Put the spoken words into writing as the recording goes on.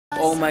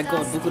Oh my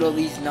god, look at all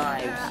these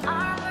knives.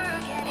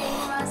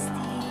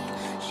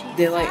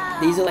 They're like,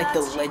 these are like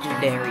the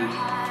legendary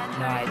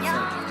knives.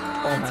 Like,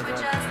 oh my god.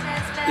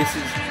 This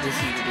is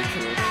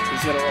ridiculous.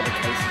 He's got a lot of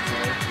cases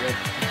though. Yep.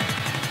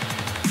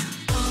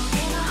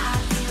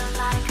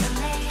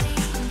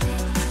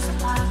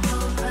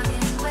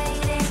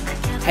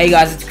 Hey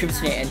guys, it's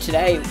Crimson here, and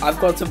today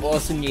I've got some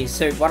awesome news.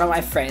 So one of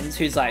my friends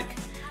who's like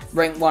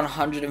ranked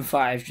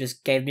 105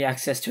 just gave me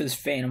access to his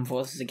Phantom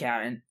Forces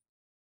account, and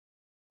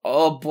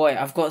oh boy,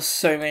 I've got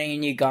so many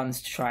new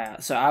guns to try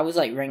out. So I was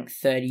like ranked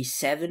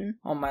 37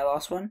 on my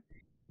last one.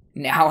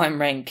 Now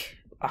I'm rank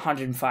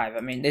 105. I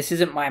mean, this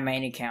isn't my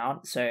main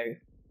account, so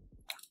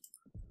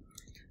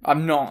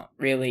I'm not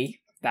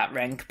really that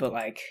rank, but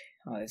like,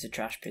 oh, there's a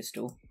trash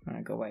pistol.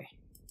 Alright, go away.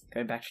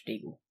 Go back to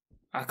Deagle.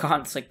 I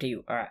can't select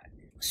Deagle. Alright.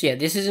 So yeah,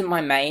 this isn't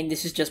my main,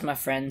 this is just my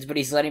friend's, but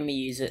he's letting me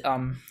use it.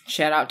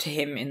 Shout out to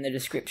him in the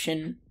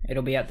description.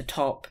 It'll be at the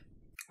top.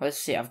 Let's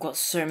see, I've got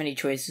so many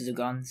choices of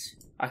guns.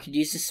 I could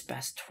use the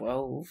Spas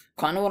 12.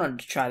 Kinda wanted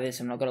to try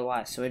this, I'm not gonna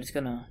lie, so we're just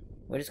gonna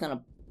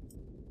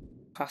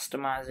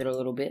customize it a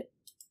little bit.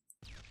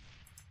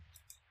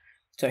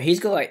 So he's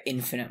got like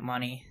infinite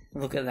money.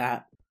 Look at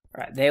that.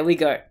 Right, there we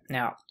go.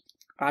 Now,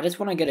 I just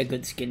want to get a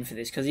good skin for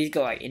this, because he's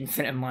got like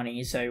infinite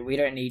money, so we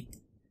don't need...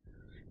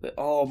 But,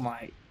 oh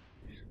my...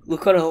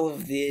 Look at all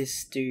of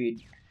this, dude.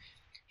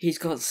 He's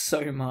got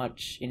so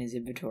much in his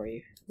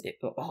inventory.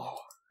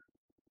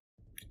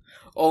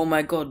 Oh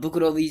my god, look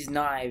at all these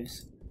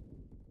knives.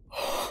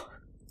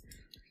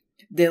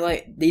 They're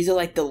like, these are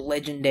like the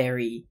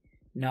legendary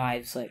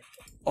knives, like,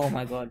 oh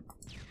my god.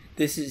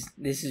 This is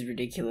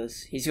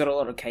ridiculous. He's got a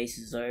lot of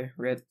cases though,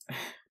 rip.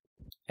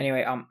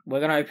 Anyway, we're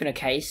gonna open a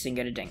case and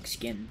get a dank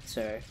skin,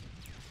 so.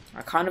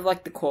 I kind of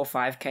like the Core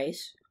 5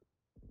 case.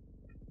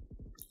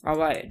 Oh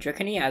wait, do you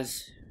reckon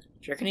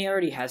he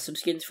already has some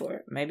skins for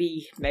it?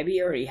 Maybe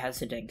he already has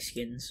the dank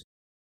skins.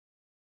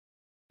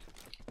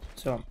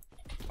 So,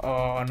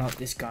 oh, not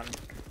this gun.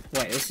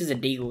 Wait, this is a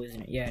Deagle,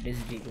 isn't it? Yeah, it is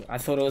a Deagle. I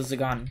thought it was the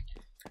gun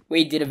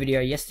we did a video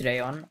yesterday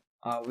on.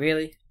 Oh,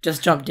 really?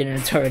 Just jumped in and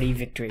it's already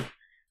victory.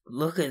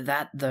 Look at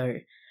that, though.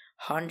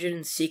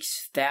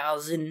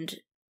 106,000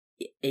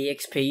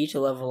 EXP to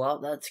level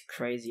up. That's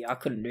crazy. I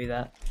couldn't do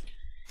that.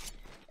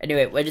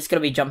 Anyway, we're just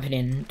going to be jumping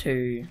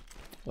into...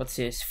 What's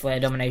this? Flare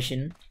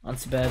Domination on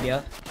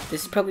Suburbia.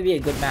 This would probably be a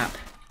good map.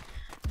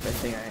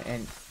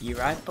 And you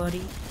right,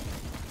 buddy?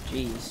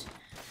 Jeez.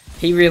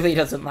 He really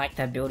doesn't like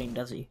that building,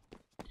 does he?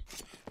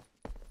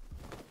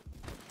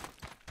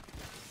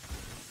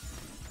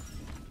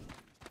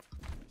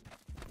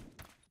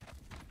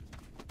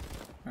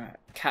 Alright,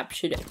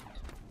 captured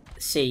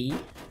C.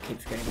 Keep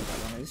forgetting what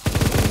that one is.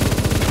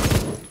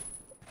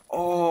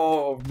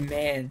 Oh,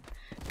 man.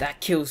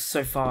 That kills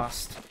so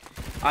fast.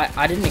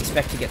 I didn't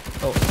expect to get...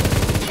 Oh.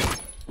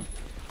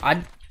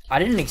 I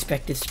didn't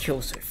expect this to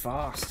kill so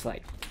fast.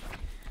 Like,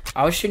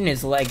 I was shooting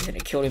his legs and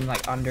it killed him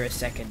like under a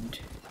second.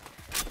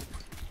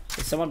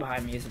 There's someone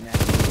behind me, isn't there?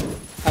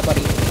 Hi,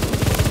 buddy.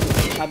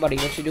 Hi, buddy.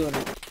 What you doing?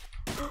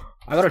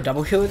 I got a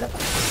double kill with that.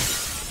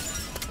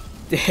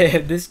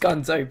 Damn, this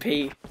gun's OP.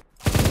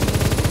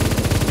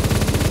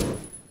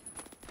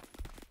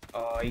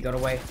 Oh, he got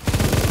away.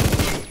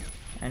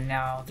 And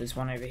now there's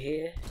one over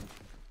here.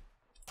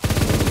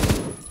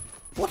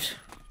 What?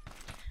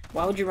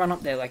 Why would you run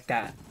up there like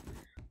that?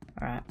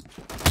 Alright.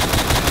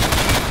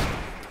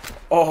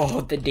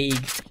 Oh, the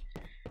Deeg.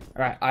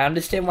 Alright, I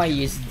understand why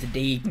he uses the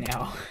Deeg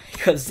now.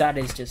 Because that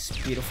is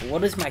just beautiful.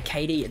 What is my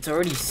KD? It's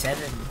already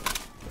 7.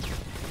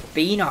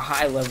 Being a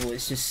high level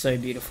is just so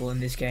beautiful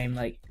in this game.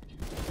 Like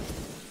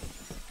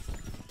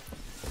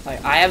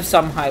I have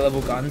some high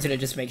level guns and it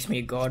just makes me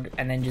a god.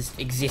 And then just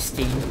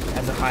existing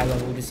as a high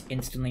level just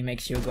instantly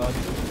makes you a god.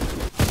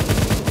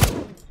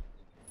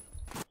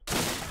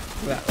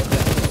 Look at that.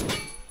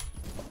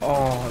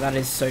 Oh, that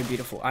is so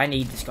beautiful. I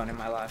need this gun in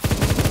my life.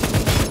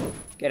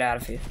 Get out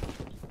of here.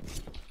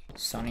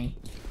 Sonny.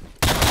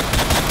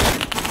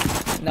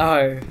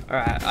 No.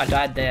 Alright, I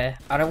died there.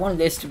 I don't want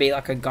this to be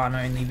like a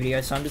gun-only video,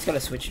 so I'm just going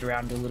to switch it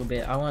around a little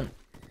bit.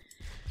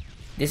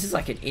 This is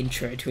like an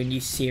intro to a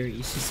new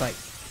series. It's like...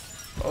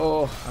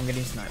 Oh, I'm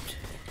getting sniped.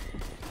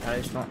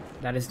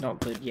 That is not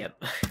good.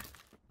 Yep.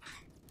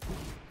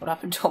 What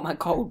happened to all my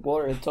cold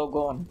water? It's all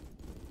gone.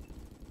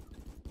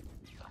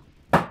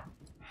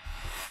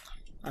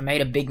 I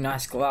made a big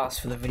nice glass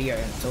for the video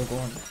and it's all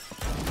gone.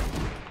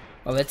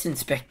 Well, let's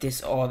inspect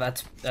this. Oh,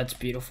 that's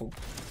beautiful.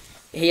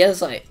 He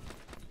has like,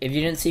 if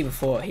you didn't see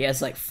before, he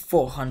has like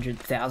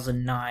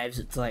 400,000 knives.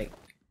 It's like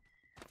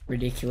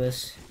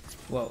ridiculous.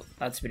 Well,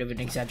 that's a bit of an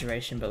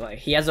exaggeration, but like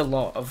he has a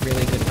lot of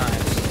really good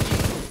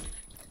knives.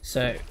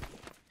 So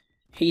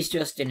he's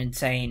just an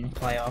insane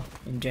player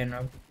in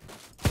general.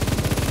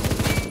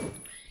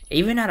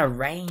 Even at a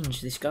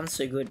range, this gun's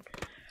so good.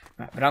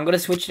 Right, but I'm going to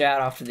switch it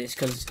out after this,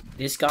 because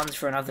this gun's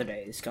for another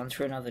day. This gun's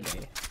for another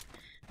day.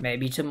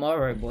 Maybe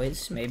tomorrow,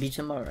 boys. Maybe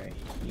tomorrow.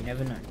 You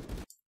never know.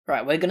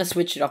 Right, we're going to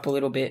switch it up a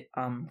little bit.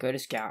 Go to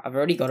Scout. I've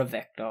already got a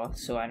Vector,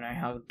 so I know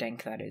how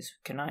dank that is.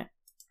 Can I?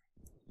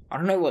 I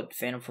don't know what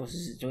Phantom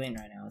Forces is doing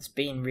right now. It's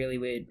being really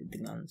weird with the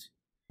guns.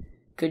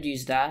 Could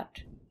use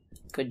that.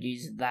 Could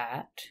use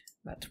that.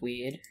 That's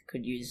weird.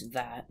 Could use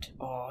that.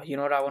 Oh, you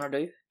know what I want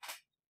to do?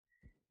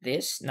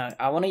 This? No,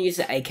 I want to use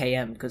the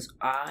AKM because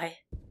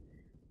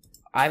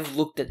I've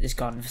looked at this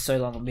gun for so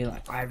long and be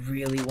like, I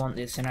really want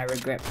this, and I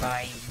regret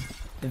buying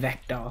the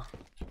Vector.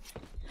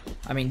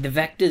 I mean, the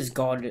Vector's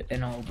god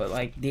and all, but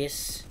like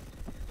this,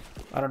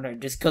 I don't know,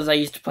 just because I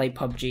used to play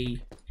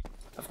PUBG,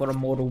 I've got a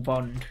mortal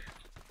bond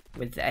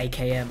with the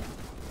AKM.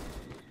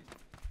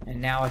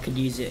 And now I could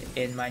use it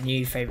in my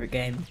new favourite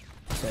game.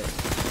 So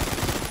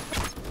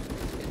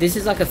this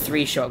is like a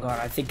 3-shot gun,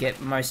 I think,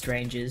 at most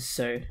ranges,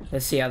 so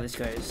let's see how this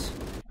goes.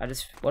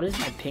 What is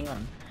my ping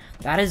on?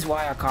 That is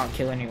why I can't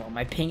kill anyone.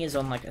 My ping is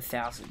on like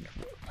 1,000.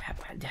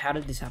 How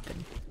did this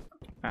happen?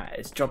 Alright,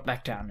 it's dropped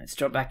back down. It's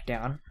dropped back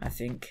down, I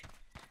think.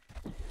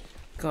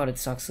 God, it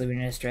sucks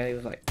living in Australia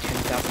with like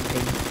 10,000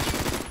 ping.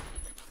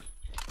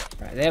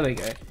 Alright, there we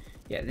go.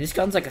 Yeah, this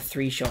gun's like a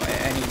 3-shot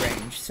at any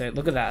range. So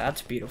look at that.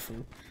 That's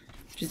beautiful.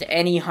 Just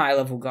any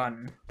high-level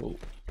gun will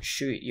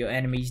shoot your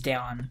enemies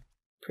down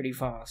pretty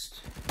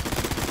fast.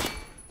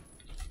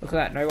 Look at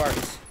that. No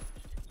worries.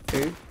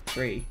 2,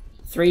 3.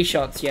 3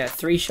 shots. Yeah,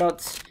 3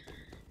 shots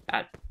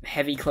at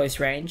heavy close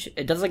range.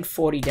 It does like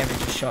 40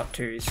 damage a shot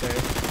too, so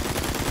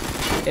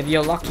if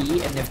you're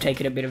lucky and they've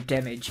taken a bit of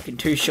damage, you can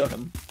 2-shot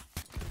them.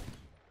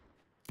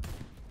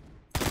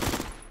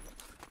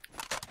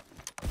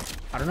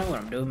 I don't know what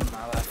I'm doing with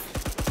my life.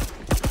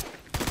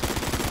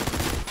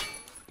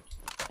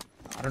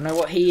 I don't know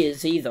what he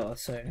is either,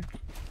 so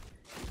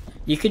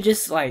you could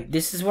just like,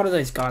 this is one of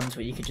those guns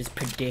where you could just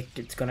predict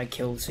it's gonna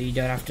kill, so you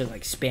don't have to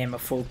like spam a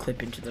full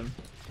clip into them.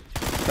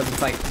 Because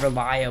it's like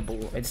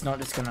reliable, it's not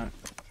just gonna...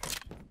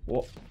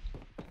 What?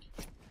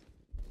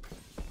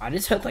 I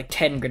just heard like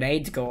 10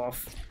 grenades go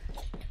off.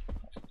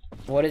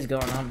 What is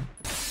going on?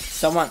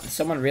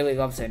 Someone really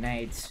loves their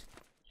nades.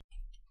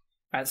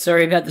 Alright,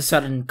 sorry about the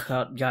sudden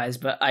cut, guys,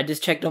 but I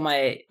just checked on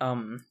my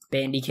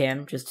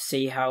Bandicam just to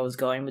see how it was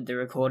going with the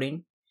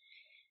recording.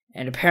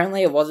 And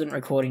apparently it wasn't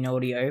recording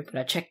audio, but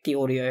I checked the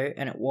audio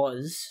and it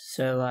was.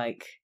 So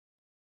like,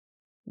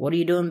 what are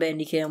you doing,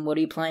 Bandicam? What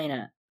are you playing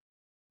at?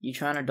 You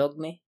trying to dog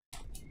me?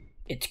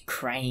 It's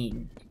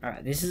Crane.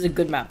 Alright, this is a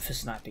good map for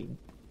sniping.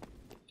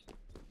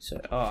 So,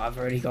 oh, I've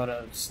already got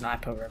a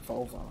sniper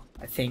revolver.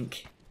 I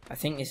think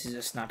this is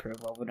a sniper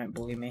revolver. Don't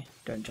bully me.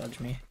 Don't judge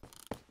me.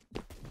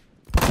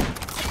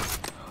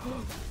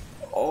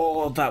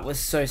 Oh, that was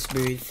so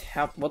smooth.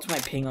 What's my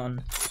ping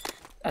on?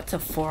 That's a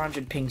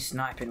 400 ping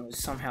snipe and it was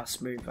somehow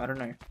smooth. I don't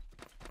know.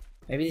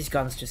 Maybe this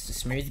gun's just a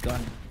smooth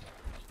gun.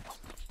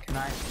 Can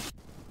I?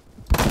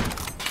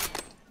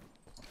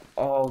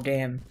 Oh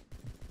damn.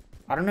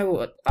 I don't know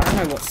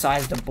what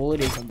size the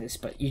bullet is on this,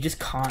 but you just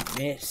can't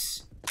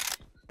miss.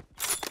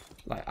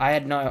 Like I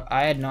had no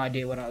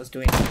idea what I was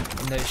doing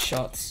in those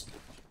shots.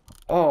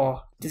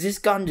 Oh, does this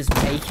gun just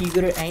make you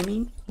good at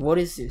aiming? What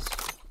is this?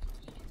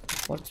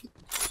 What?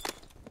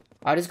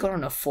 I just got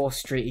on a 4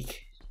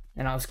 streak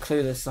and I was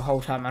clueless the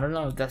whole time. I don't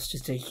know if that's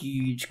just a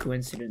huge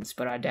coincidence,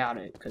 but I doubt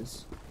it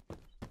because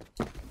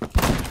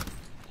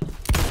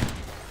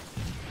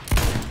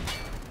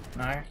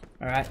no.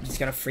 Alright, just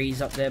gonna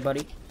freeze up there,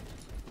 buddy.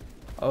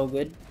 Oh,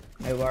 good.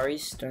 No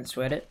worries. Don't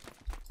sweat it.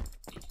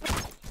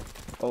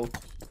 Oh,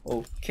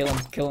 kill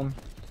him.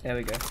 There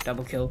we go.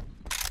 Double kill.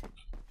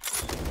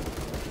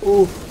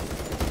 Ooh.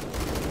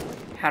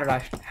 How did I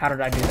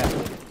do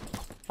that?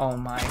 Oh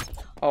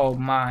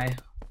my.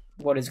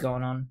 What is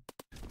going on?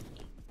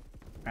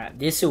 Alright,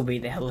 this will be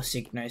the hella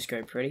sick no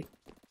scope. Ready?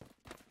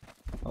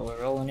 Oh,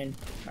 we're rolling in.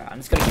 Alright, I'm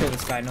just gonna kill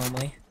this guy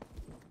normally.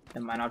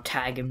 Never mind, I'll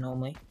tag him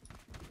normally.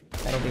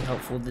 That'll be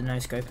helpful with the no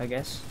scope, I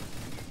guess.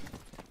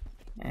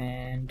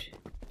 And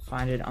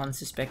find an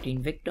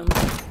unsuspecting victim.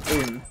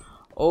 Boom.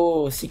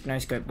 Oh, sick no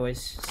scope, boys.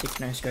 Sick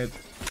no scope.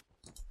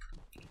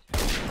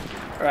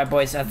 Alright,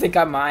 boys, I think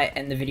I might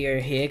end the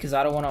video here because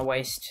I don't want to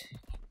waste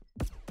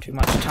too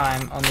much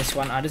time on this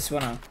one. I just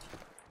want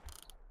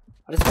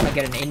to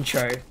get an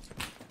intro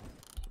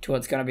to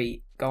what's going to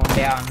be going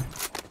down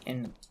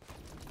in...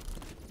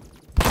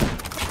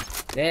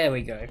 There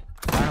we go.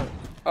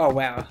 Oh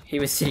wow, he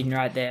was sitting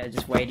right there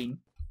just waiting.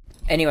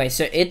 Anyway,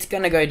 so it's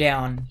going to go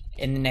down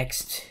in the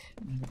next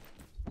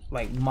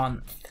like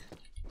month.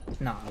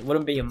 No, it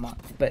wouldn't be a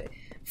month, but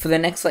for the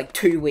next like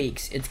 2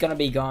 weeks, it's going to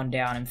be going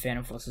down in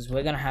Phantom Forces.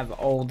 We're going to have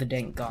all the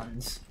dank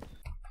guns.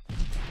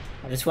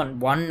 I just want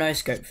one no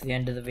scope for the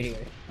end of the video.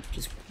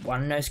 Just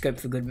one no scope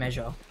for good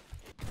measure.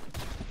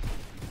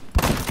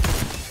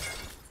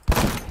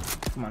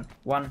 Come on,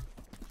 one.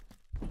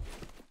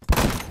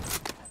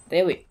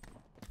 There we...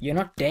 You're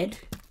not dead?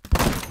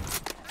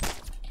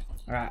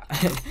 Alright,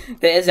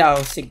 there's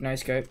our sick no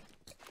scope.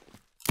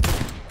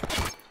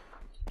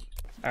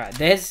 Alright,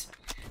 there's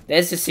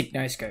the sick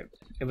no scope.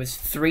 It was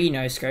 3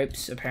 no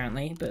scopes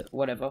apparently, but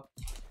whatever.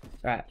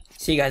 Alright,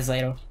 see you guys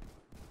later.